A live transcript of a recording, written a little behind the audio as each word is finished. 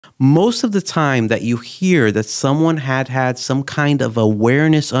Most of the time that you hear that someone had had some kind of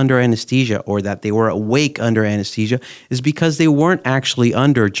awareness under anesthesia or that they were awake under anesthesia is because they weren't actually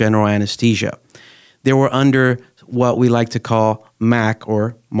under general anesthesia. They were under what we like to call MAC,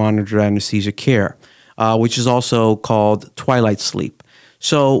 or monitored anesthesia care, which is also called twilight sleep.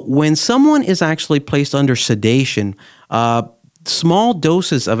 So when someone is actually placed under sedation, small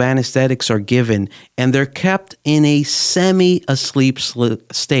doses of anesthetics are given, and they're kept in a semi-asleep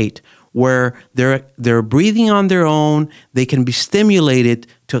state where they're breathing on their own. They can be stimulated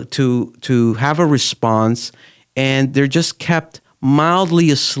to have a response, and they're just kept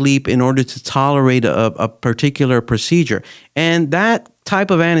mildly asleep in order to tolerate a particular procedure. And that type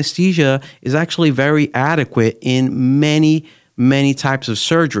of anesthesia is actually very adequate in many types of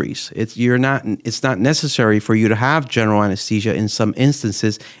surgeries. It's not necessary for you to have general anesthesia in some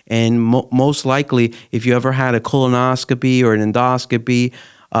instances, and most likely, if you ever had a colonoscopy or an endoscopy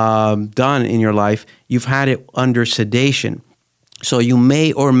done in your life, you've had it under sedation. So you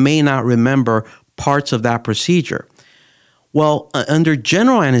may or may not remember parts of that procedure. Well, under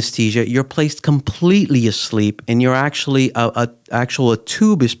general anesthesia, you're placed completely asleep, and you're actually a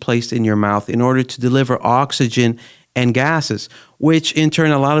tube is placed in your mouth in order to deliver oxygen and gases, which in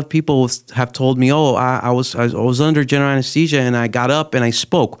turn a lot of people have told me, oh, I was under general anesthesia and I got up and I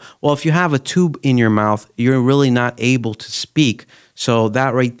spoke. Well, if you have a tube in your mouth, you're really not able to speak. So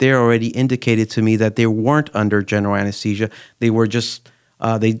that right there already indicated to me that they weren't under general anesthesia. They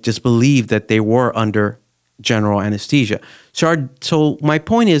just believed that they were under general anesthesia. So my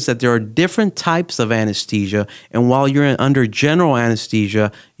point is that there are different types of anesthesia, and while you're under general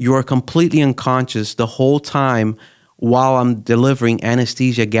anesthesia, you are completely unconscious the whole time while I'm delivering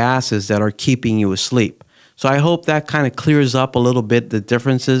anesthesia gases that are keeping you asleep. So I hope that kind of clears up a little bit the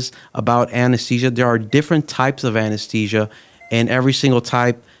differences about anesthesia. There are different types of anesthesia, and every single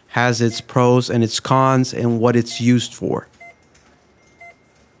type has its pros and its cons and what it's used for.